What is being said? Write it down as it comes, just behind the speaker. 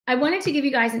I wanted to give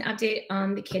you guys an update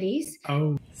on the kitties.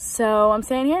 Oh. So I'm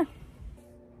staying here.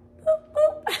 Boop,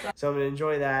 boop. So I'm gonna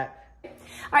enjoy that. All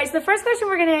right, so the first question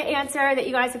we're gonna answer that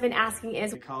you guys have been asking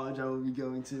is... The college I will be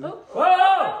going to. Oh. Whoa!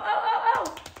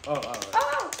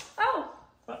 Oh.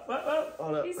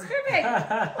 Hold up. He's screaming. Wait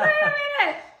a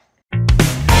minute.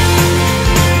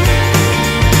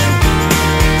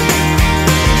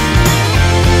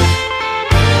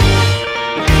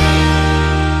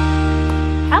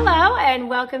 Hello and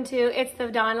welcome to It's the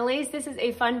Donnellys. This is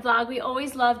a fun vlog. We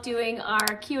always love doing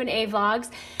our Q&A vlogs.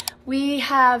 We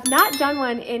have not done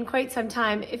one in quite some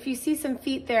time. If you see some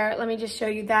feet there, let me just show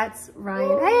you. That's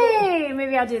Ryan. Hey,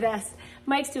 maybe I'll do this.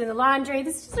 Mike's doing the laundry.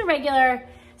 This is just a regular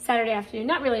Saturday afternoon.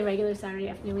 Not really a regular Saturday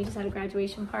afternoon. We just had a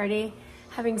graduation party.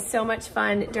 Having so much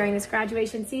fun during this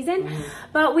graduation season.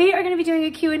 But we are going to be doing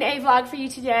a Q&A vlog for you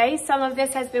today. Some of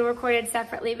this has been recorded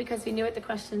separately because we knew what the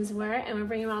questions were and we're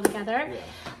bringing them all together.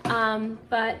 Yeah.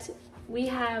 But we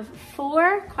have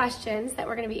 4 questions that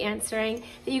we're going to be answering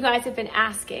that you guys have been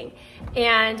asking.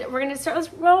 And we're going to start,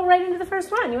 let's roll right into the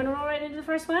first one. You want to roll right into the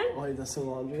first one? Oh, he does some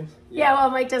laundry? Yeah, well,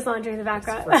 Mike does laundry in the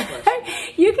background.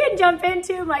 You can jump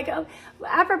into, Mike,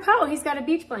 apropos, he's got a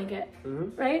beach blanket,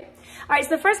 right? All right, so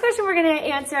the first question we're going to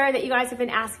answer that you guys have been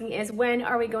asking is, when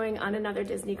are we going on another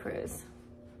Disney cruise?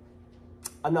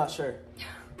 I'm not sure.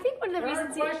 I think one of the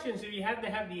reasons... There are questions, so you have to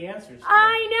have the answers.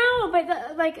 I know,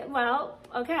 but well,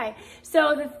 okay.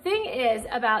 So the thing is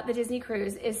about the Disney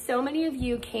cruise is so many of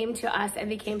you came to us and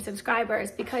became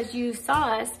subscribers because you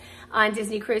saw us on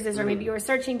Disney cruises, or maybe you were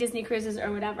searching Disney cruises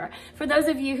or whatever. For those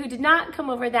of you who did not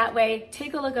come over that way,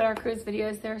 take a look at our cruise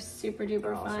videos. They're super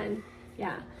duper fun.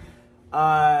 Yeah.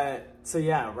 So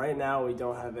yeah, right now we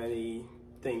don't have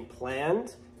anything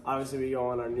planned. Obviously we go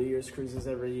on our New Year's cruises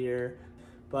every year,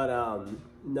 but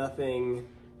nothing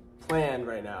planned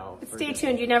right now. Stay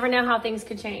tuned. You never know how things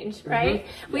could change, right?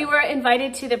 Yeah. We were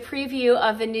invited to the preview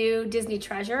of the new Disney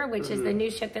Treasure, which is the new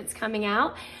ship that's coming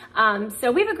out.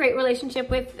 So we have a great relationship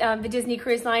with the Disney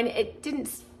Cruise Line. It didn't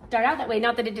start out that way.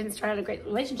 Not that it didn't start out a great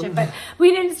relationship, but we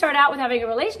didn't start out with having a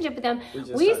relationship with them.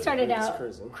 We started out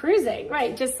cruising,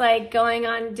 right? Just like going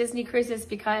on Disney cruises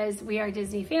because we are a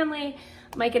Disney family.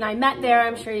 Mike and I met there.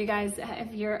 I'm sure you guys,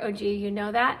 if you're OG, you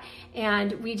know that.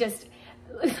 And we just,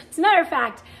 as a matter of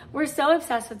fact, we're so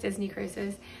obsessed with Disney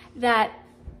cruises that,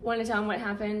 want to tell them what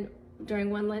happened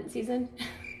during one Lent season?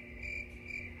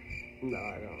 No,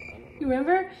 I don't. You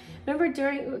remember? Remember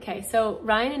during, okay, so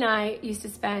Ryan and I used to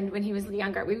spend, when he was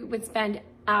younger, we would spend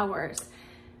hours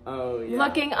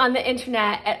looking on the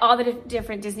internet at all the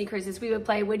different Disney cruises. We would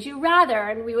play Would You Rather,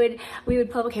 and we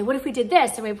would pull, okay, what if we did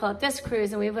this? And we'd pull up this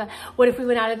cruise, and what if we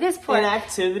went out of this port? An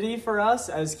activity for us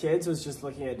as kids was just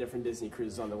looking at different Disney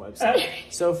cruises on the website.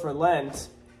 So for Lent,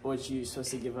 which you're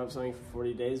supposed to give up something for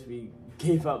 40 days, we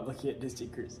gave up looking at Disney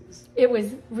cruises. It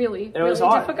was really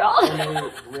hard. difficult.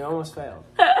 And we almost failed.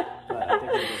 But I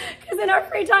think we did. Because in our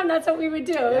free time, that's what we would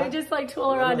do. Yeah. We would just like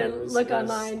tool around and look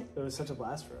online. It was such a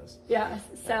blast for us. Yeah.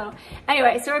 So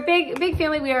anyway, so we're a big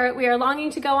family. We are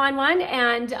longing to go on one,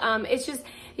 and it's just,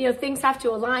 you know, things have to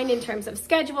align in terms of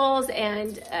schedules,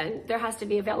 and there has to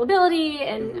be availability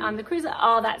and on the cruise,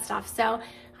 all that stuff. So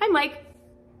hi, Mike.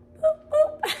 Boop,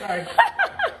 boop. Sorry.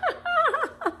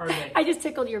 I just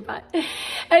tickled your butt.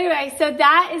 Anyway, so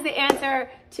that is the answer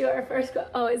to our first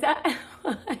question. Oh, is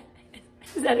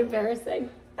that embarrassing?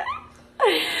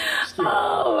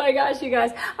 Oh my gosh, you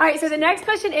guys. All right, so the next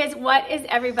question is, what is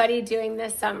everybody doing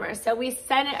this summer? So we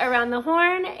sent it around the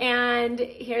horn, and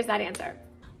here's that answer.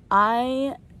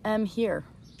 I am here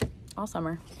all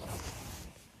summer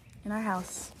in our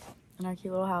house, in our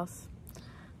cute little house.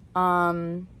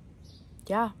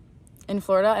 Yeah. In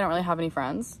Florida, I don't really have any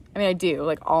friends. I mean, I do.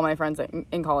 Like, all my friends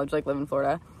in college, like, live in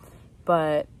Florida.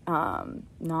 But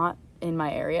not in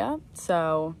my area.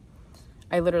 So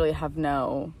I literally have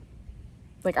no...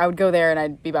 Like, I would go there and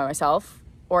I'd be by myself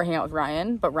or hang out with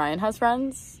Ryan. But Ryan has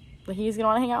friends that he's going to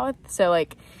want to hang out with. So,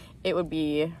 like, it would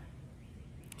be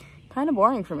kind of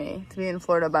boring for me to be in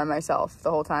Florida by myself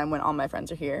the whole time when all my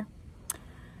friends are here.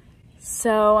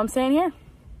 So I'm staying here.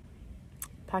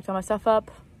 Packed all my stuff up.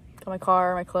 Got my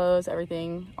car, my clothes,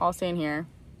 everything, all staying here.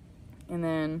 And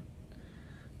then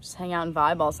just hang out and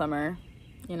vibe all summer,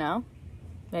 you know?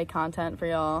 Make content for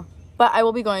y'all. But I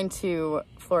will be going to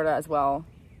Florida as well.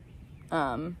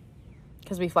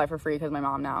 Because we fly for free because of my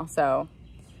mom now. So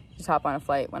just hop on a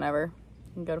flight whenever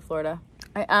and go to Florida.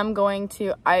 I am going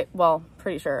to, well,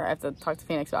 pretty sure. I have to talk to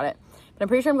Phoenix about it. But I'm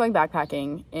pretty sure I'm going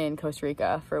backpacking in Costa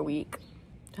Rica for a week.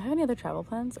 Do I have any other travel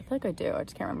plans? I feel like I do. I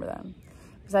just can't remember them.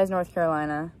 Besides North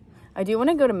Carolina. I do want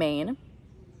to go to Maine.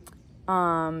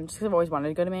 Just because I've always wanted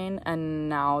to go to Maine, and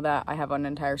now that I have an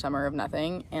entire summer of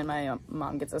nothing and my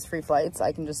mom gets us free flights,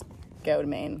 I can just go to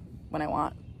Maine when I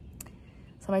want.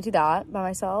 So I might do that by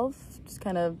myself, just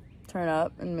kind of turn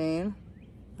up in Maine.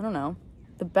 I don't know.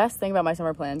 The best thing about my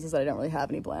summer plans is that I don't really have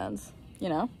any plans, you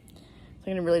know?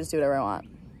 So I can really just do whatever I want.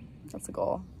 That's the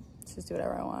goal. Just do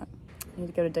whatever I want. I need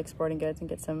to go to Dick's Sporting Goods and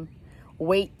get some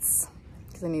weights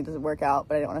because I need to work out,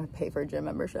 but I don't want to pay for a gym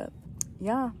membership.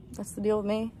 Yeah, that's the deal with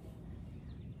me.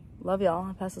 Love y'all.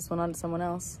 I'll pass this one on to someone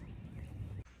else.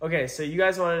 Okay, so you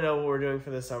guys want to know what we're doing for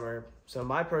the summer. So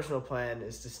my personal plan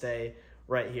is to stay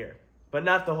right here, but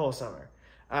not the whole summer.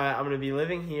 I'm going to be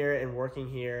living here and working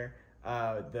here.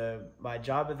 My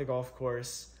job at the golf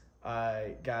course,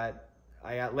 I got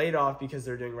laid off because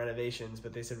they're doing renovations,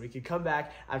 but they said we could come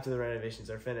back after the renovations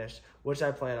are finished, which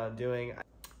I plan on doing.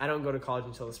 I don't go to college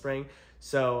until the spring,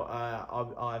 so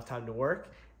I'll have time to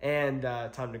work and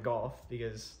time to golf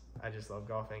because I just love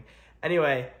golfing.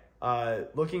 Anyway,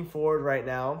 looking forward right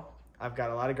now. I've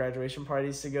got a lot of graduation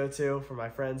parties to go to for my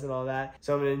friends and all that.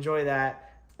 So I'm going to enjoy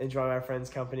that, enjoy my friends'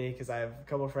 company because I have a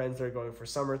couple friends that are going for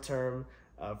summer term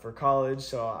for college,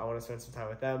 so I want to spend some time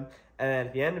with them. And then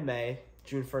at the end of May,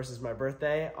 June 1st is my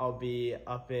birthday. I'll be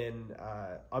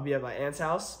at my aunt's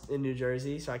house in New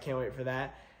Jersey, so I can't wait for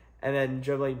that. And then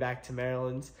dribbling back to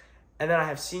Maryland. And then I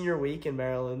have senior week in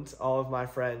Maryland. All of my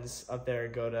friends up there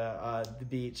go to the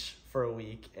beach for a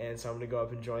week. And so I'm going to go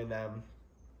up and join them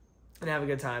and have a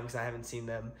good time because I haven't seen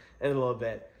them in a little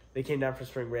bit. They came down for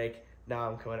spring break. Now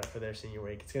I'm coming up for their senior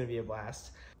week. It's going to be a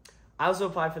blast. I also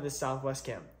applied for this Southwest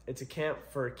camp. It's a camp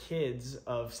for kids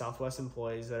of Southwest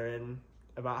employees that are in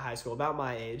about high school, about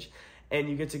my age. And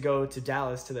you get to go to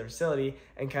Dallas to their facility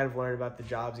and kind of learn about the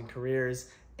jobs and careers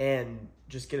and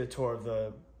just get a tour of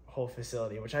the whole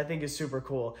facility, which I think is super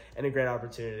cool and a great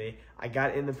opportunity. I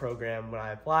got in the program when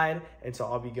I applied, and so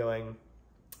I'll be going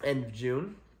end of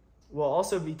June. We'll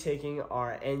also be taking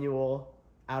our annual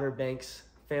Outer Banks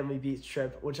family beach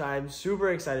trip, which I'm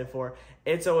super excited for.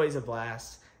 It's always a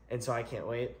blast, and so I can't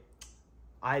wait.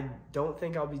 I don't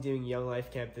think I'll be doing Young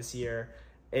Life Camp this year.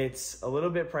 It's a little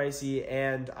bit pricey,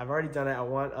 and I've already done it. I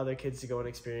want other kids to go and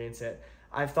experience it.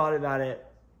 I've thought about it,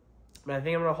 but I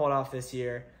think I'm going to hold off this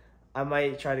year. I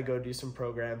might try to go do some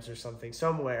programs or something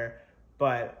somewhere,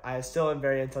 but I still am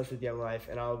very in touch with Young Life,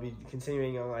 and I'll be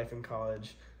continuing Young Life in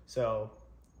college. So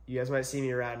you guys might see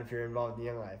me around if you're involved in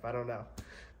Young Life. I don't know.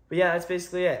 But yeah, that's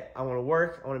basically it. I want to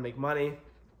work. I want to make money,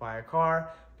 buy a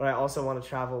car, but I also want to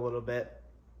travel a little bit,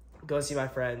 go see my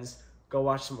friends, go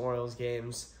watch some Orioles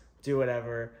games, do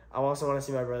whatever. I also want to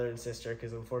see my brother and sister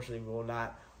because unfortunately we will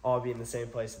not all be in the same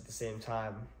place at the same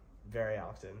time very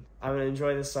often. I'm going to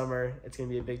enjoy this summer. It's going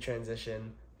to be a big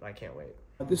transition, but I can't wait.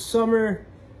 This summer,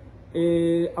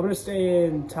 I'm going to stay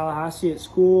in Tallahassee at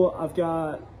school. I've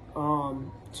got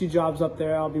 2 jobs up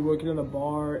there. I'll be working in the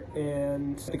bar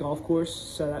and the golf course,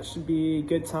 so that should be a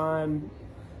good time.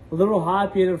 A little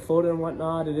hot being in Florida and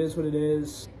whatnot. It is what it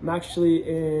is. I'm actually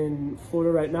in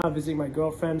Florida right now visiting my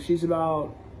girlfriend. She's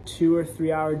about 2 or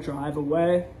 3 hour drive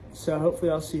away, so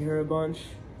hopefully I'll see her a bunch.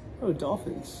 Oh,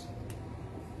 dolphins.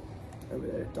 Over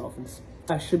there, dolphins.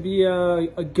 That should be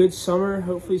a good summer.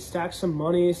 Hopefully stack some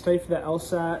money, study for the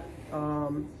LSAT.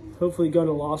 Hopefully go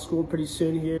to law school pretty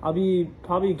soon here. I'll be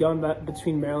probably going back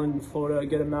between Maryland and Florida,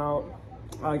 get them out.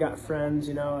 I got friends,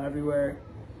 you know, everywhere.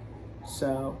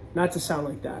 So, not to sound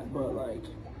like that, but like,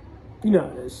 you know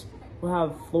how it is. We'll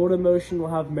have Florida motion,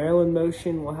 we'll have Maryland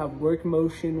motion, we'll have work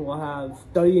motion, we'll have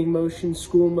studying motion,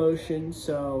 school motion.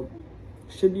 So,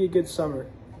 should be a good summer.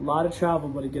 A lot of travel,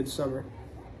 but a good summer.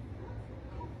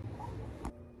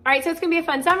 All right, so it's gonna be a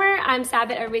fun summer. I'm sad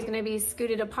that everybody's gonna be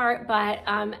scooted apart, but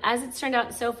as it's turned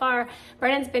out so far,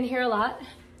 Brennan's been here a lot,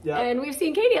 and we've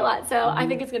seen Katie a lot, so I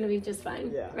think it's gonna be just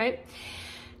fun, right?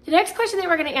 The next question that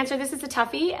we're gonna answer, this is a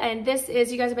toughie, and this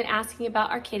is, you guys have been asking about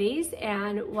our kitties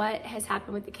and what has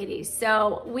happened with the kitties.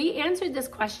 So we answered this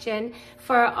question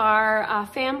for our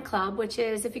fam club, which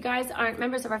is, if you guys aren't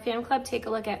members of our fam club, take a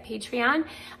look at Patreon.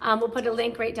 We'll put a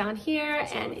link right down here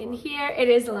and in here. It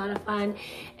is a lot of fun.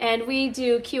 And we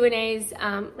do Q&As,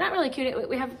 not really Q&A,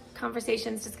 we have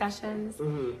conversations, discussions,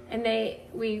 and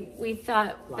we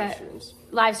thought that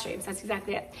live streams, that's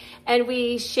exactly it. And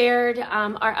we shared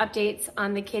our updates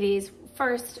on the kitties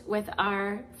first with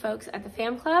our folks at the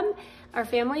fam club, our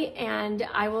family, and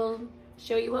I will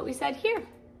show you what we said here.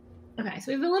 Okay, so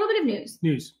we have a little bit of news.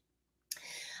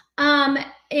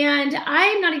 And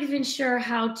I'm not even sure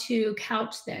how to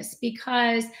couch this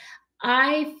because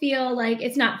I feel like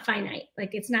it's not finite,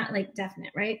 like it's not like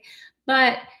definite, right?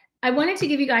 But I wanted to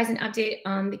give you guys an update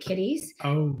on the kitties.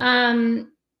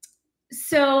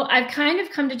 so I've kind of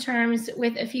come to terms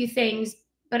with a few things,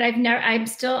 but I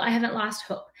haven't lost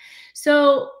hope.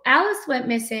 So Alice went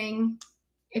missing,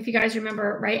 if you guys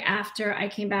remember, right after I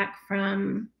came back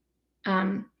from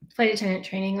flight attendant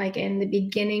training, like in the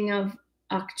beginning of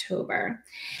October.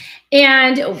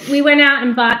 And we went out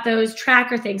and bought those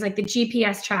tracker things, like the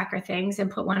GPS tracker things,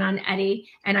 and put one on Eddie.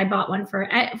 And I bought one for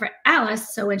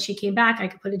Alice, so when she came back, I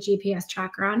could put a GPS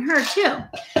tracker on her too.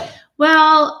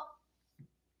 Well,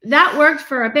 that worked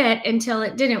for a bit until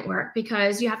it didn't work,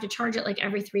 because you have to charge it like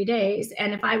every 3 days.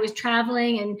 And if I was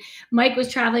traveling and Mike was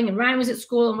traveling and Ryan was at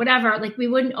school and whatever, like we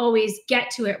wouldn't always get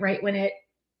to it right when it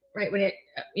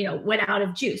went out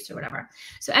of juice or whatever.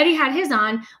 So Eddie had his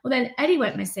on. Well, then Eddie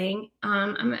went missing.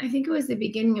 I think it was the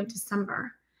beginning of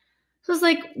December. So I was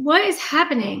like, what is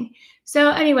happening? So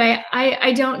anyway,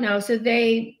 I don't know. So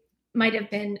they might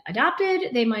have been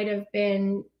adopted. They might have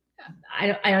been, I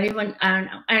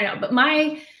don't know. But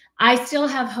I still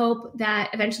have hope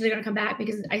that eventually they're going to come back,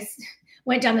 because I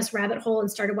went down this rabbit hole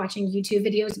and started watching YouTube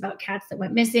videos about cats that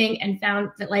went missing, and found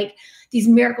that like these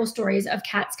miracle stories of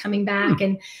cats coming back.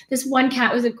 And this one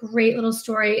cat was a great little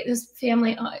story. This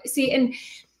family, and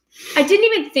I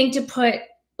didn't even think to put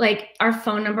like our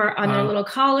phone number on their little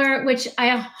collar, which I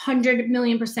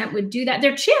 100,000,000% would do that.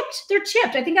 They're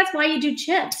chipped. I think that's why you do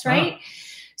chips, right?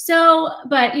 So,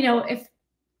 but you know,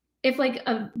 if like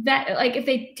a vet, like if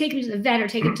they take him to the vet or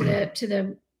take him to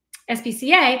the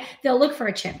SPCA, they'll look for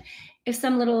a chip. If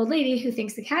some little old lady who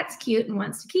thinks the cat's cute and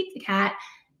wants to keep the cat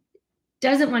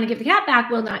doesn't want to give the cat back,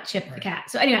 will not chip the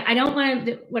cat. So anyway, I don't want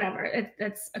to, whatever.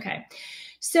 That's okay.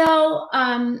 So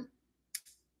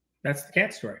that's the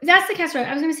cat story. That's the cat story.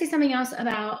 I was going to say something else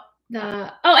about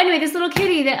anyway, this little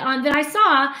kitty that I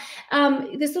saw,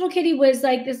 this little kitty was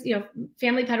like this,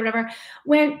 family pet or whatever,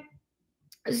 went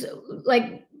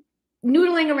like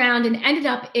noodling around and ended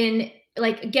up in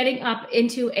like getting up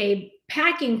into a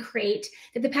packing crate,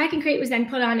 that the packing crate was then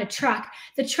put on a truck.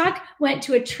 The truck went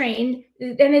to a train,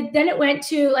 then it went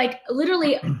to like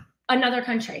literally another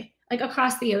country, like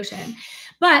across the ocean.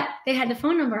 But they had the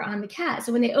phone number on the cat.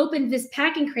 So when they opened this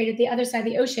packing crate at the other side of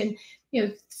the ocean,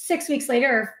 6 weeks later,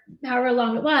 or however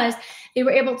long it was, they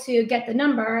were able to get the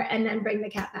number and then bring the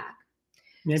cat back.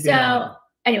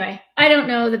 Anyway, I don't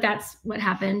know that that's what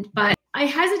happened, but I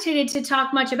hesitated to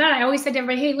talk much about it. I always said to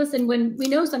everybody, hey, listen, when we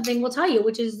know something, we'll tell you,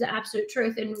 which is the absolute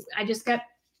truth. And I just kept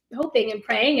hoping and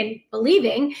praying and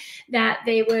believing that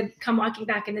they would come walking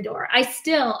back in the door. I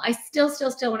still,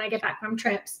 when I get back from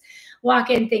trips, walk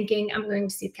in thinking I'm going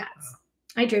to see the cats.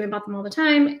 I dream about them all the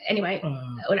time. Anyway,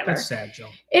 whatever. That's sad, Jill.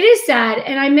 It is sad,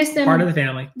 and I miss them. Part of the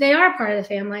family. They are part of the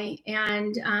family,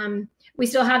 and we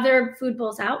still have their food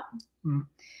bowls out.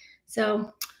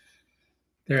 So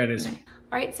there it is.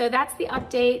 All right, so that's the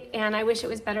update, and I wish it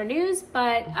was better news,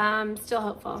 but still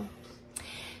hopeful.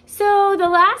 So the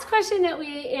last question that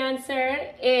we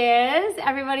answered is,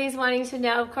 everybody's wanting to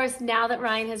know, of course, now that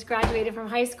Ryan has graduated from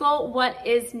high school, what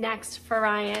is next for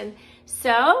Ryan?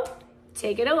 So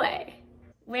take it away.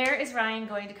 Where is Ryan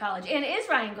going to college? And is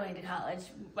Ryan going to college?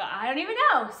 Well, I don't even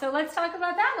know. So let's talk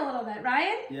about that a little bit.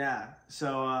 Ryan? Yeah,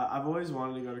 so I've always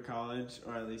wanted to go to college,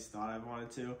 or at least thought I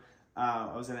wanted to.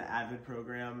 I was in an AVID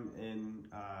program in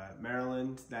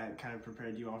Maryland that kind of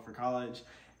prepared you all for college.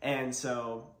 And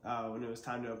so when it was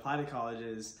time to apply to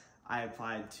colleges, I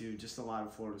applied to just a lot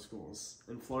of Florida schools.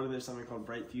 In Florida, there's something called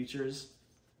Bright Futures.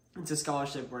 It's a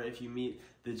scholarship where if you meet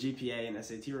the GPA and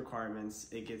SAT requirements,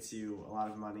 it gets you a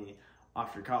lot of money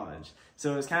after college.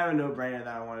 So it was kind of a no-brainer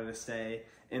that I wanted to stay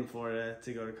in Florida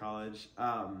to go to college.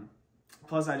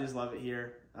 Plus, I just love it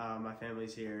here. My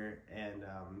family's here, and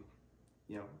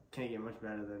can't get much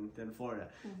better than Florida.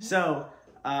 So,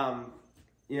 I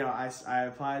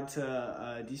applied to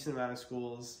a decent amount of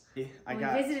schools. We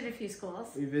visited a few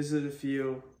schools. We visited a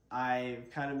few. I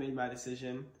kind of made my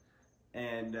decision,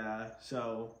 and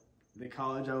so the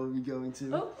college I will be going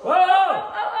to. Oh!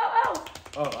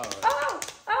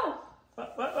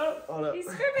 Hold up. He's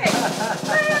scribbling.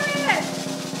 Wait a minute.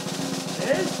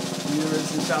 Is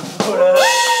University of South Florida.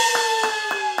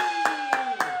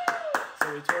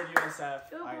 So we toured USF.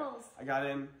 I got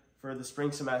in for the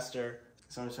spring semester,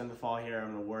 so I'm going to spend the fall here.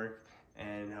 I'm going to work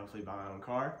and hopefully buy my own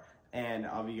car. And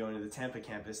I'll be going to the Tampa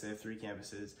campus. They have 3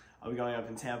 campuses. I'll be going up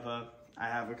in Tampa. I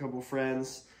have a couple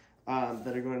friends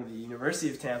that are going to the University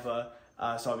of Tampa,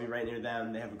 so I'll be right near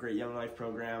them. They have a great Young Life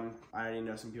program. I already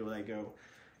know some people that go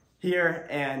here,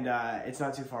 and it's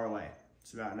not too far away.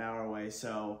 It's about an hour away,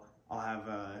 so I'll have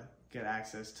good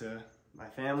access to my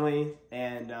family.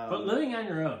 And but living on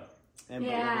your own. And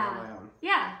living on my own.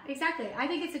 Yeah, exactly. I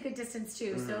think it's a good distance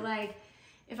too. So like,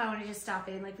 if I want to just stop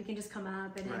in, like we can just come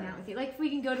up and hang out with you. Like we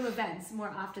can go to events more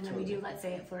often than we do, let's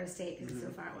say, at Florida State because it's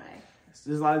so far away. So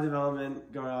there's a lot of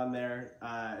development going on there.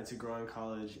 It's a growing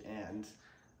college, and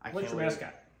What's your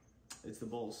mascot? It's the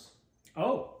Bulls.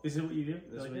 Oh, is it what you do?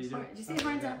 This is what you do. Did you say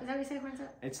horns up? Is that what you say, horns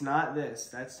up? It's not this.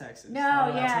 That's Texas. No,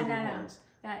 That's yeah, like the no. horns.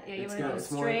 That, yeah, you It's want to good. go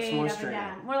It's more straight up straight. and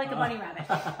down. More like a bunny rabbit.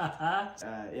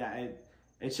 Yeah,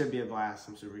 it should be a blast.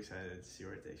 I'm super excited to see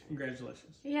where it takes me.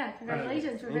 Congratulations. Yeah,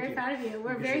 congratulations. We're very proud of you.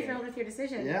 We're very thrilled with your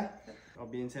decision. Yeah, I'll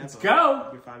be in Tampa. Let's go.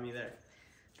 You can find me there.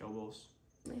 Go Bulls.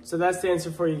 So that's the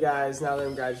answer for you guys. Now that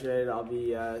I'm graduated, I'll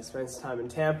be spending some time in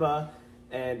Tampa,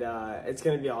 and it's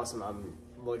going to be awesome. I'm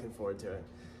looking forward to it.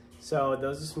 So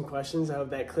those are some questions. I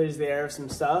hope that clears the air of some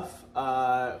stuff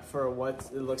for what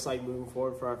it looks like moving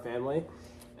forward for our family.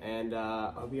 And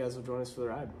I hope you guys will join us for the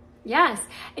ride. Yes.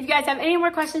 If you guys have any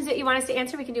more questions that you want us to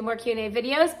answer, we can do more Q&A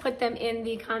videos. Put them in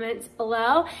the comments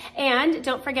below. And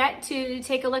don't forget to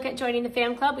take a look at joining the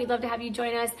fan club. We'd love to have you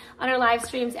join us on our live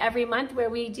streams every month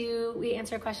where we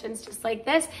answer questions just like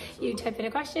this. Absolutely. You type in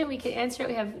a question, we can answer it.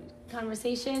 We have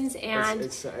conversations, and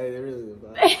it really is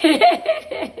fun.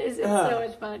 It's so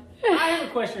much fun. I have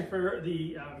a question for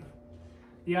the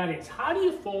audience. How do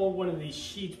you fold one of these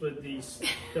sheets with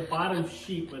the bottom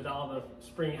sheet with all the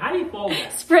spring? How do you fold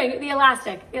that? Spring, the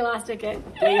elastic in.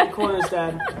 Get the corners,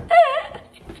 Dad.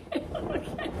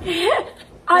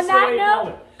 On that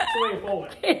note, that's the way you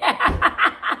fold it.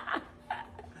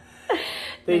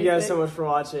 Thank you guys so much for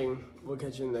watching. We'll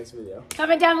catch you in the next video.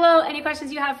 Comment down below any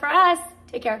questions you have for us.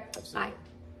 Take care. Absolutely. Bye.